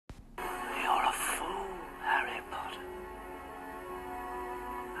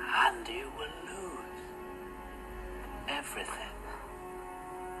and you will lose everything.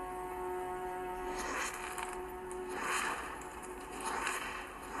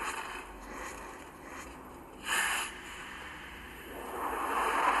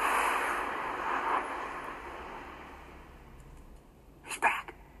 He's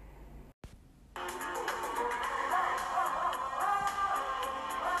back.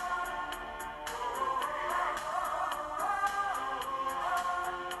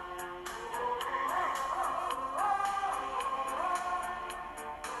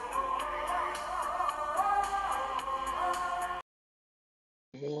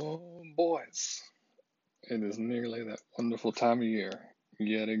 Oh, boys, it is nearly that wonderful time of year,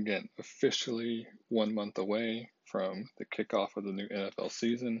 yet again, officially 1 month away from the kickoff of the new NFL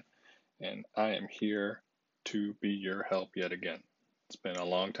season, and I am here to be your help yet again. It's been a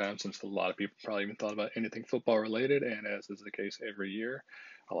long time since a lot of people probably even thought about anything football related, and as is the case every year,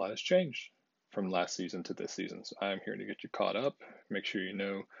 a lot has changed from last season to this season. So I'm here to get you caught up, make sure you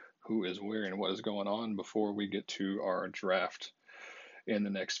know who is where and what is going on before we get to our draft in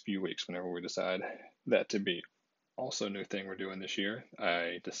the next few weeks, whenever we decide that to be. Also, new thing we're doing this year,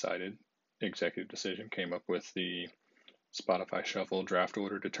 I decided, executive decision, came up with the Spotify Shuffle draft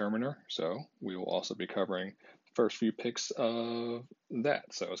order determiner. So we will also be covering the first few picks of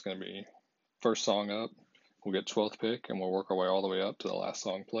that. So it's going to be first song up, we'll get 12th pick, and we'll work our way all the way up to the last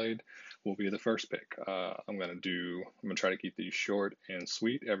song played will be the first pick. I'm going to try to keep these short and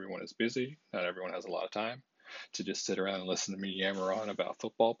sweet. Everyone is busy. Not everyone has a lot of time to just sit around and listen to me yammer on about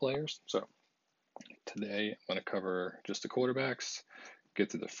football players. So today I'm going to cover just the quarterbacks,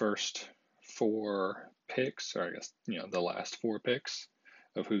 get to the first 4 picks, or I guess, the last 4 picks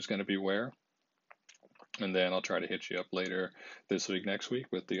of who's going to be where. And then I'll try to hit you up later this week, next week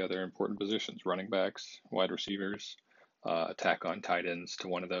with the other important positions, running backs, wide receivers, attack on tight ends to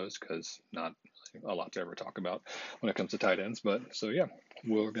one of those, because not a lot to ever talk about when it comes to tight ends. But so yeah,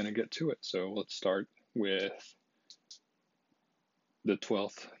 we're going to get to it. So let's start with the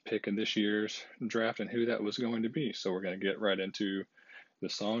 12th pick in this year's draft and who that was going to be. So we're going to get right into the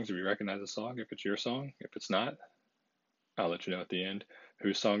songs. If you recognize the song, if it's your song, if it's not, I'll let you know at the end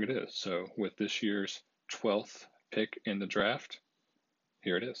whose song it is. So with this year's 12th pick in the draft,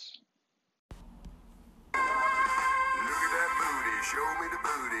 here it is. Look at that booty, show me the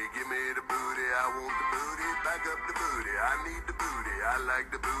booty, give me the booty, I want the booty, back up the booty, I need the booty, I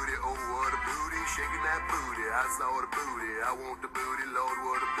like the booty, oh what a booty, shaking that booty, I saw the booty, I want the booty, Lord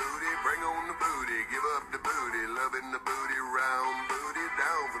what a booty, bring on the booty, give up the booty, loving the booty, round booty,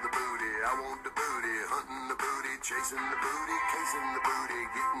 down for the booty, I want the booty, hunting the booty, chasing the booty, casing the booty,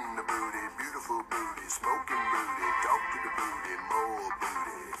 getting the booty, beautiful booty, smoking booty, talk to the booty, more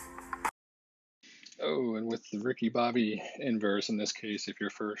booty. Oh, and with the Ricky Bobby inverse, in this case, if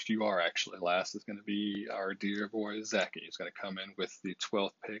you're first, you are actually last, is going to be our dear boy Zachy. He's going to come in with the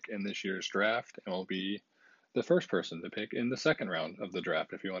 12th pick in this year's draft and will be the first person to pick in the second round of the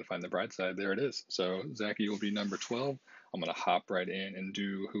draft. If you want to find the bright side, there it is. So Zachy will be number 12. I'm going to hop right in and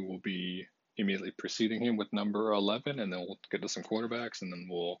do who will be immediately preceding him with number 11, and then we'll get to some quarterbacks, and then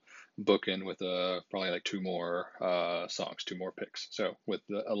we'll book in with probably like 2 more songs, 2 more picks. So with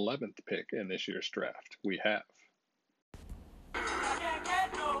the 11th pick in this year's draft, we have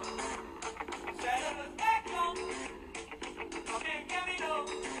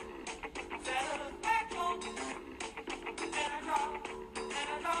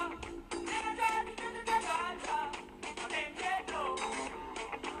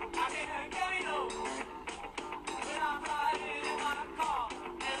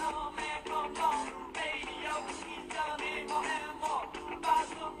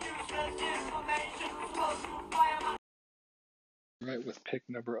right with pick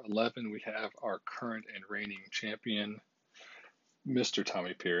number 11, we have our current and reigning champion, Mr.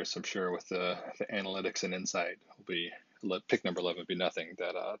 Tommy Pierce. I'm sure with the analytics and insight, will be pick number 11 will be nothing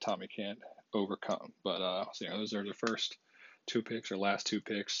that Tommy can't overcome. But so, those are the first 2 picks or last 2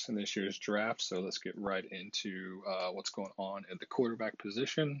 picks in this year's draft. So let's get right into what's going on at the quarterback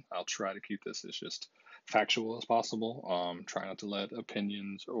position. I'll try to keep this as just factual as possible. Try not to let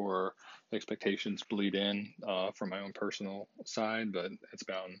opinions or expectations bleed in from my own personal side, but it's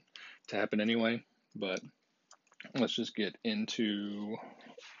bound to happen anyway. But let's just get into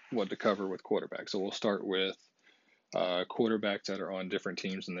what to cover with quarterbacks. So we'll start with quarterbacks that are on different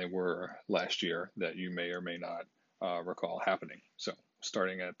teams than they were last year that you may or may not recall happening. So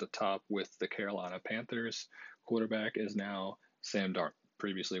starting at the top with the Carolina Panthers, quarterback is now Sam Darnold.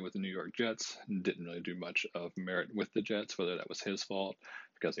 Previously with the New York Jets, didn't really do much of merit with the Jets, whether that was his fault,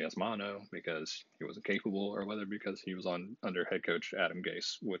 because he has mono, because he wasn't capable, or whether because he was under head coach Adam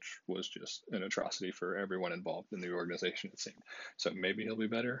Gase, which was just an atrocity for everyone involved in the organization, it seemed. So maybe he'll be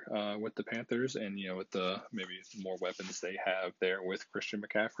better with the Panthers, and with the maybe more weapons they have there with Christian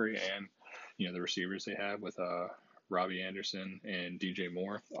McCaffrey, and the receivers they have with Robbie Anderson and DJ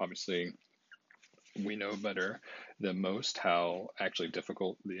Moore. Obviously, we know better than most how actually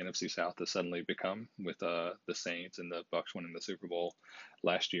difficult the NFC South has suddenly become with the Saints and the Bucks winning the Super Bowl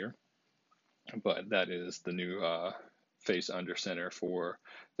last year. But that is the new face under center for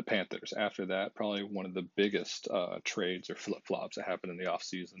the Panthers. After that, probably one of the biggest trades or flip-flops that happened in the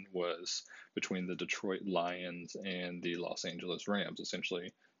offseason was between the Detroit Lions and the Los Angeles Rams.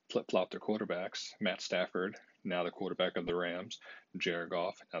 Essentially flip-flopped their quarterbacks. Matt Stafford, now the quarterback of the Rams. Jared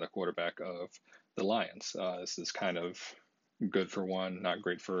Goff, now the quarterback of the Lions. This is kind of good for one, not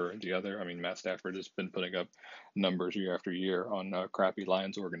great for the other. I mean, Matt Stafford has been putting up numbers year after year on a crappy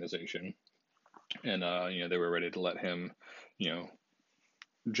Lions organization. And, they were ready to let him,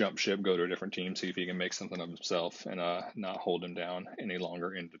 jump ship, go to a different team, see if he can make something of himself and not hold him down any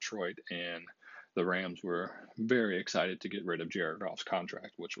longer in Detroit. And the Rams were very excited to get rid of Jared Goff's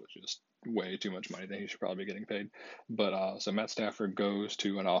contract, which was just way too much money that he should probably be getting paid. But so Matt Stafford goes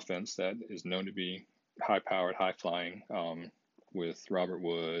to an offense that is known to be high-powered, high-flying, with Robert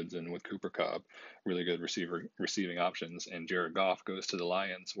Woods and with Cooper Kupp, really good receiving options. And Jared Goff goes to the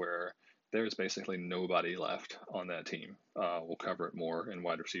Lions, where there's basically nobody left on that team. We'll cover it more in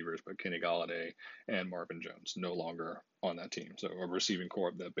wide receivers, but Kenny Golladay and Marvin Jones no longer on that team. So a receiving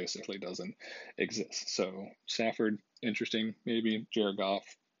corps that basically doesn't exist. So Stafford, interesting, maybe. Jared Goff,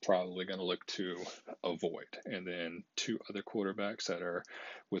 probably going to look to avoid. And then two other quarterbacks that are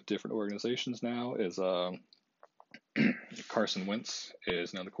with different organizations now is Carson Wentz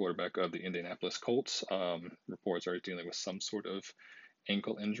is now the quarterback of the Indianapolis Colts. Reports are dealing with some sort of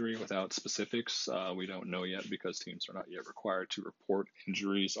ankle injury without specifics. We don't know yet because teams are not yet required to report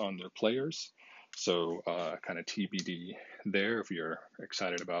injuries on their players. So kind of TBD there. If you're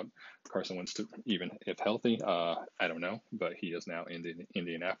excited about Carson Wentz, even if healthy, I don't know. But he is now in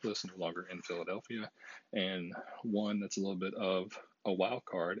Indianapolis, no longer in Philadelphia. And one that's a little bit of a wild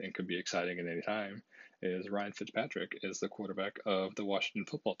card and could be exciting at any time is Ryan Fitzpatrick is the quarterback of the Washington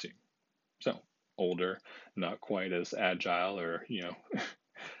football team. So older, not quite as agile or,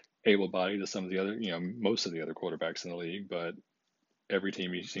 able-bodied as some of the other, most of the other quarterbacks in the league, but every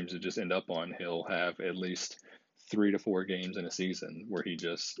team he seems to just end up on, he'll have at least 3 to 4 games in a season where he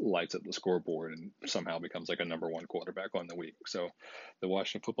just lights up the scoreboard and somehow becomes like a number one quarterback on the week. So the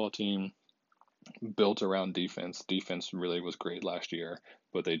Washington football team built around defense. Defense really was great last year,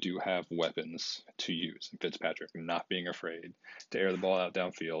 but they do have weapons to use. And Fitzpatrick not being afraid to air the ball out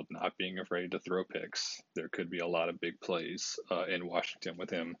downfield, not being afraid to throw picks. There could be a lot of big plays in Washington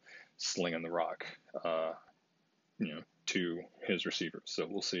with him slinging the rock, to his receivers. So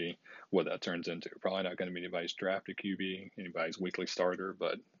we'll see what that turns into. Probably not going to be anybody's drafted QB, anybody's weekly starter,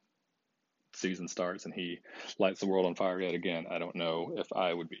 but season starts and he lights the world on fire yet again, I don't know if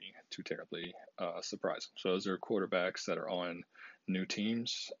I would be too terribly surprised. So those are quarterbacks that are on new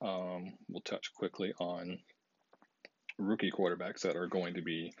teams. We'll touch quickly on rookie quarterbacks that are going to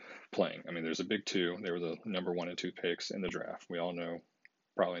be playing. I mean, there's a big two. They were the number 1 and 2 picks in the draft. We all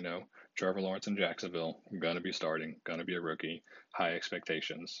probably know Trevor Lawrence in Jacksonville, going to be starting, going to be a rookie, high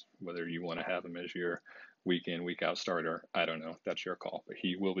expectations. Whether you want to have him as your week in, week out starter, I don't know. That's your call. But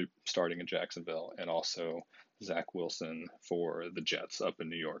he will be starting in Jacksonville, and also Zach Wilson for the Jets up in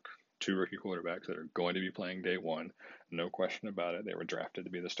New York. 2 rookie quarterbacks that are going to be playing day one. No question about it. They were drafted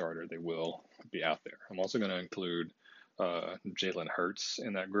to be the starter. They will be out there. I'm also going to include Jalen Hurts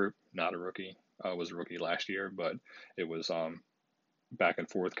in that group. Not a rookie. Was a rookie last year, but it was back and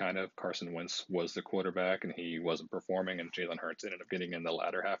forth kind of. Carson Wentz was the quarterback and he wasn't performing, and Jalen Hurts ended up getting in the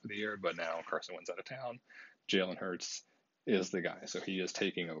latter half of the year, but now Carson Wentz out of town. Jalen Hurts is the guy, so he is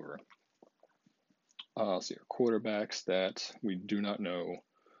taking over. So quarterbacks that we do not know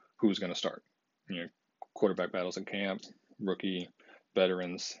who's going to start. Quarterback battles in camp, rookie,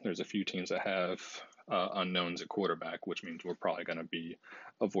 veterans. There's a few teams that have unknowns at quarterback, which means we're probably going to be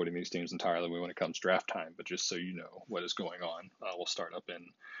avoiding these teams entirely when it comes draft time. But just so you know what is going on, we'll start up in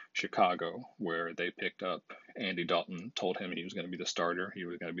Chicago, where they picked up Andy Dalton, told him he was going to be the starter, he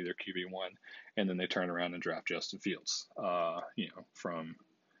was going to be their QB1, and then they turn around and draft Justin Fields, from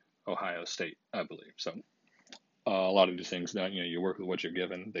Ohio State, I believe. So a lot of these things now, you work with what you're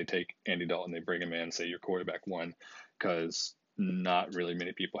given. They take Andy Dalton, they bring him in, say you're quarterback 1, because not really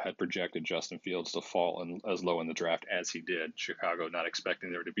many people had projected Justin Fields to fall as low in the draft as he did. Chicago not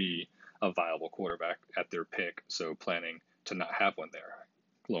expecting there to be a viable quarterback at their pick, so planning to not have one there.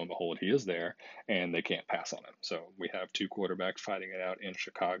 lo and behold, he is there, and they can't pass on him. So we have two quarterbacks fighting it out in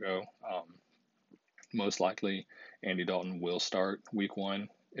Chicago. Most likely, Andy Dalton will start week one.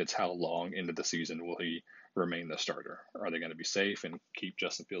 It's how long into the season will he remain the starter? Are they going to be safe and keep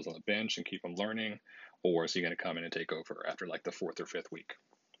Justin Fields on the bench and keep him learning? Or is he going to come in and take over after like the fourth or fifth week?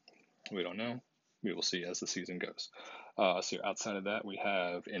 We don't know. We will see as the season goes. So outside of that, we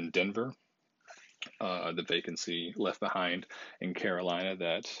have in Denver, the vacancy left behind in Carolina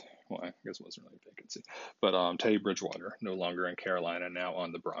that, well, I guess it wasn't really a vacancy, but Teddy Bridgewater, no longer in Carolina, now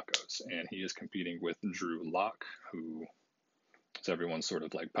on the Broncos. And he is competing with Drew Lock, who is everyone's sort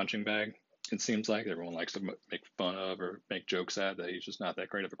of like punching bag. It seems like everyone likes to make fun of or make jokes at that he's just not that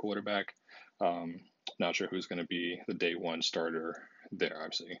great of a quarterback. Not sure who's going to be the day one starter there,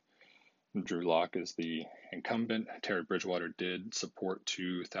 obviously. Drew Lock is the incumbent. Terry Bridgewater did support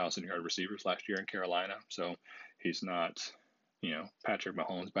 2,000-yard receivers last year in Carolina, so he's not, Patrick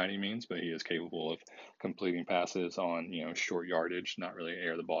Mahomes by any means, but he is capable of completing passes on, short yardage, not really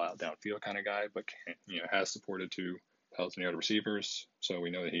air the ball out downfield kind of guy, but has supported 2,000-yard receivers, so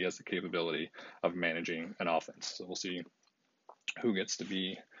we know that he has the capability of managing an offense. So we'll see who gets to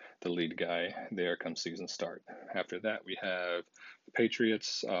be the lead guy there come season start. After that, we have the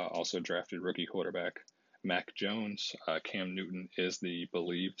Patriots, also drafted rookie quarterback Mac Jones. Cam Newton is the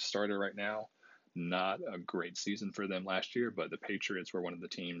believed starter right now. Not a great season for them last year, but the Patriots were one of the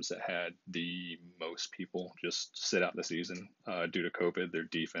teams that had the most people just sit out the season due to COVID. Their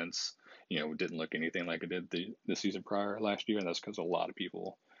defense, didn't look anything like it did the season prior last year, and that's because a lot of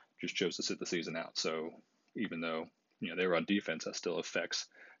people just chose to sit the season out. So even though they were on defense, that still affects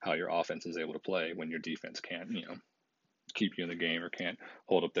how your offense is able to play when your defense can't, keep you in the game or can't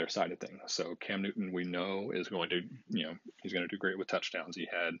hold up their side of things. So Cam Newton, we know, is going to, he's going to do great with touchdowns. He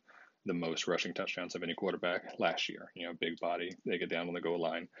had the most rushing touchdowns of any quarterback last year. Big body, they get down on the goal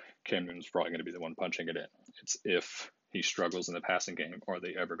line. Cam Newton's probably going to be the one punching it in. It's if he struggles in the passing game, are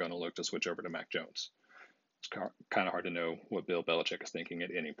they ever going to look to switch over to Mac Jones? It's kind of hard to know what Bill Belichick is thinking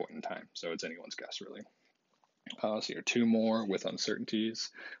at any point in time. So it's anyone's guess, really. So here are two more with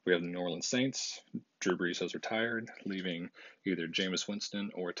uncertainties. We have the New Orleans Saints. Drew Brees has retired, leaving either Jameis Winston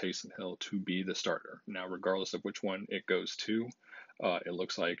or Taysom Hill to be the starter. Now, regardless of which one it goes to, it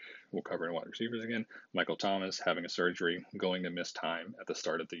looks like we'll cover in wide receivers again. Michael Thomas having a surgery, going to miss time at the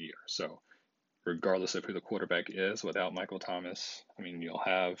start of the year. So regardless of who the quarterback is, without Michael Thomas, you'll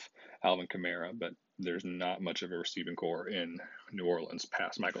have Alvin Kamara, but there's not much of a receiving core in New Orleans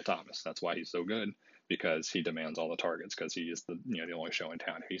past Michael Thomas. That's why he's so good, because he demands all the targets, because he is the only show in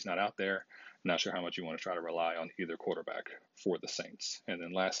town. If he's not out there, I'm not sure how much you want to try to rely on either quarterback for the Saints. And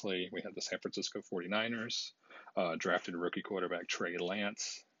then lastly, we have the San Francisco 49ers, drafted rookie quarterback Trey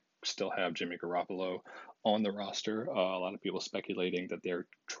Lance, still have Jimmy Garoppolo on the roster. A lot of people speculating that they're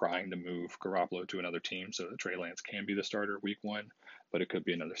trying to move Garoppolo to another team so that Trey Lance can be the starter week one, but it could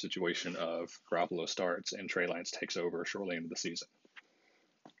be another situation of Garoppolo starts and Trey Lance takes over shortly into the season.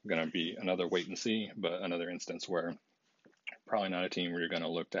 Going to be another wait and see, but another instance where probably not a team where you're going to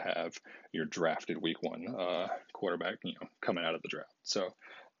look to have your drafted week one quarterback, coming out of the draft. So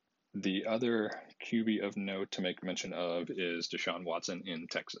the other QB of note to make mention of is Deshaun Watson in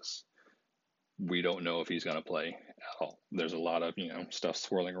Texas. We don't know if he's going to play at all. There's a lot of, stuff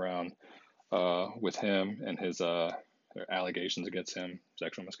swirling around with him and his allegations against him,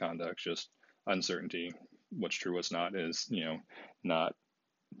 sexual misconduct, just uncertainty. What's true, what's not is, not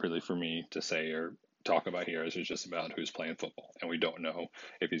really for me to say or talk about here. It's just about who's playing football. And we don't know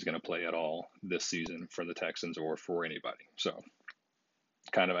if he's going to play at all this season for the Texans or for anybody. So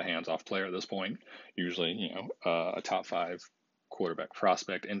kind of a hands-off player at this point. Usually, a top 5 quarterback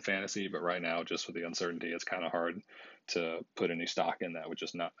prospect in fantasy, but right now, just with the uncertainty, it's kind of hard to put any stock in that with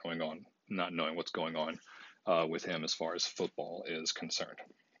just not knowing what's going on with him as far as football is concerned.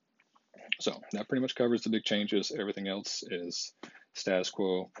 So that pretty much covers the big changes. Everything else is status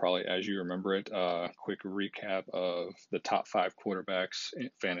quo, probably as you remember it. Quick recap of the top 5 quarterbacks in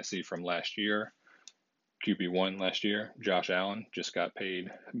fantasy from last year. QB1 last year, Josh Allen, just got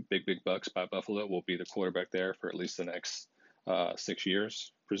paid big bucks by Buffalo, will be the quarterback there for at least the next 6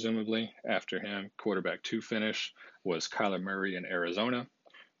 years, presumably. After him, quarterback 2 finish was Kyler Murray in Arizona.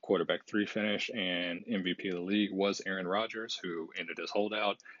 Quarterback 3 finish and MVP of the league was Aaron Rodgers, who ended his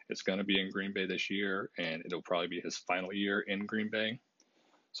holdout. It's going to be in Green Bay this year, and it'll probably be his final year in Green Bay.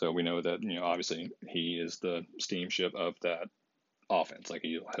 So we know that, obviously he is the steamship of that offense. Like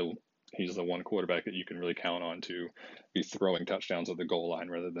he's the one quarterback that you can really count on to be throwing touchdowns at the goal line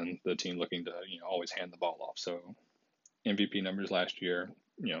rather than the team looking to, always hand the ball off. So MVP numbers last year,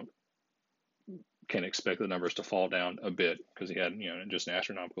 can expect the numbers to fall down a bit because he had, just an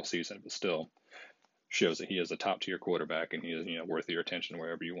astronomical season, but still shows that he is a top tier quarterback and he is, worth your attention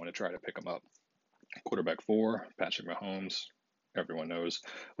wherever you want to try to pick him up. Quarterback 4, Patrick Mahomes. Everyone knows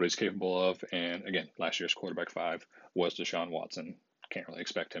what he's capable of. And again, last year's quarterback 5 was Deshaun Watson. Can't really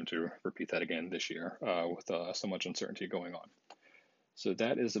expect him to repeat that again this year with so much uncertainty going on. So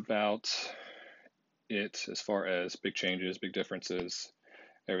that is about it as far as big changes, big differences,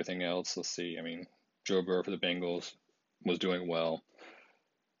 everything else. Let's see. Joe Burrow for the Bengals was doing well.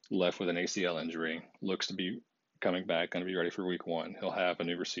 Left with an ACL injury. Looks to be coming back, going to be ready for week 1. He'll have a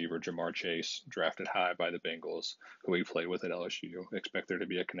new receiver, Jamar Chase, drafted high by the Bengals, who he played with at LSU. Expect there to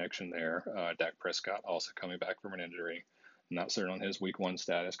be a connection there. Dak Prescott also coming back from an injury. Not certain on his week 1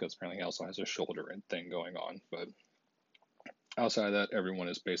 status because apparently he also has a shoulder thing going on. But outside of that, everyone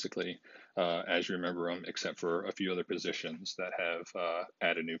is basically as you remember them, except for a few other positions that have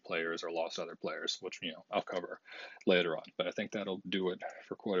added new players or lost other players, which I'll cover later on. But I think that'll do it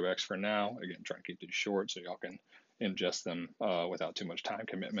for quarterbacks for now. Again, trying to keep these short so y'all can ingest them without too much time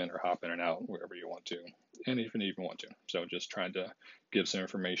commitment or hop in and out wherever you want to, and even want to. So just trying to give some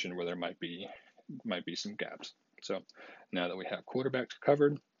information where there might be some gaps. So now that we have quarterbacks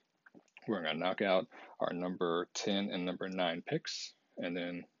covered, we're going to knock out our number 10 and number 9 picks, and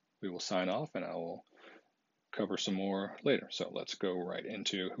then we will sign off, and I will cover some more later. So let's go right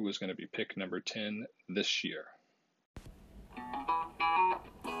into who is going to be pick number 10 this year.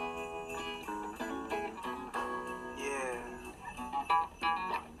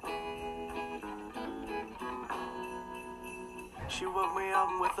 She woke me up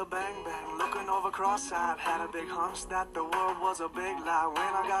with a bang bang, looking over cross-eyed. Had a big hunch that the world was a big lie. When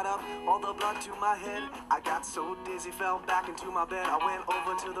I got up, all the blood to my head. I got so dizzy, fell back into my bed. I went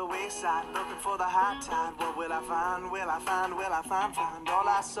over to the wayside, looking for the high tide. What will I find? Will I find? Will I find? All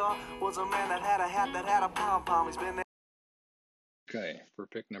I saw was a man that had a hat that had a pom-pom. He's been there. Okay, for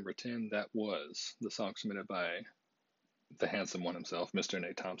pick number 10, that was the song submitted by the handsome one himself, Mr.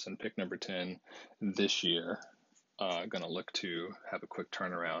 Nate Thompson. Pick number 10 this year. Going to look to have a quick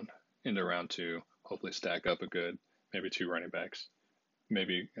turnaround into round 2, hopefully stack up a good, maybe 2 running backs,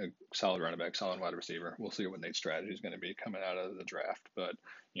 maybe a solid running back, solid wide receiver. We'll see what Nate's strategy is going to be coming out of the draft. But,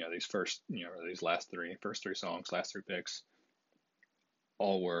 these last 3 songs, last 3 picks,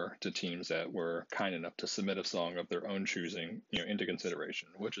 all were to teams that were kind enough to submit a song of their own choosing, into consideration,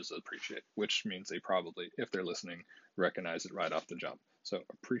 which is appreciated, which means they probably, if they're listening, recognize it right off the jump. So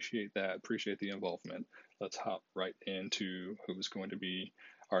appreciate that, appreciate the involvement. Let's hop right into who's going to be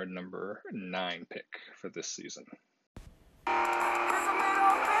our number 9 pick for this season.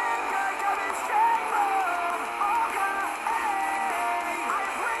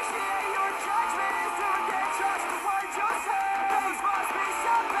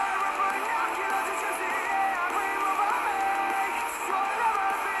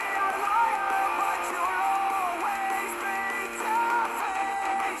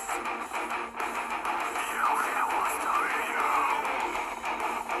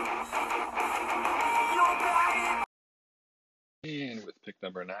 And with pick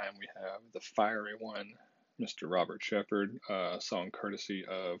number 9, we have the fiery one, Mr. Robert Shepard, song courtesy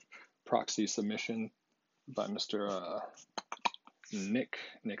of Proxy Submission by Mr. Nick.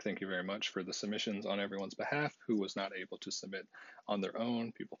 Nick, thank you very much for the submissions on everyone's behalf who was not able to submit on their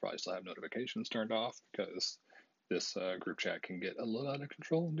own. People probably still have notifications turned off because this group chat can get a little out of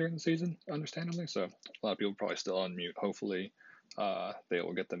control during the season, understandably. So a lot of people probably still on mute. Hopefully they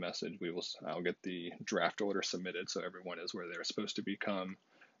will get the message. I'll get the draft order submitted so everyone is where they're supposed to be come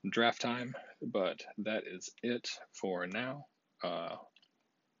draft time. But that is it for now.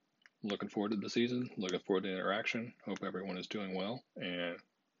 Looking forward to the season. Looking forward to the interaction. Hope everyone is doing well. And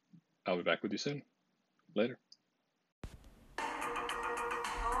I'll be back with you soon. Later.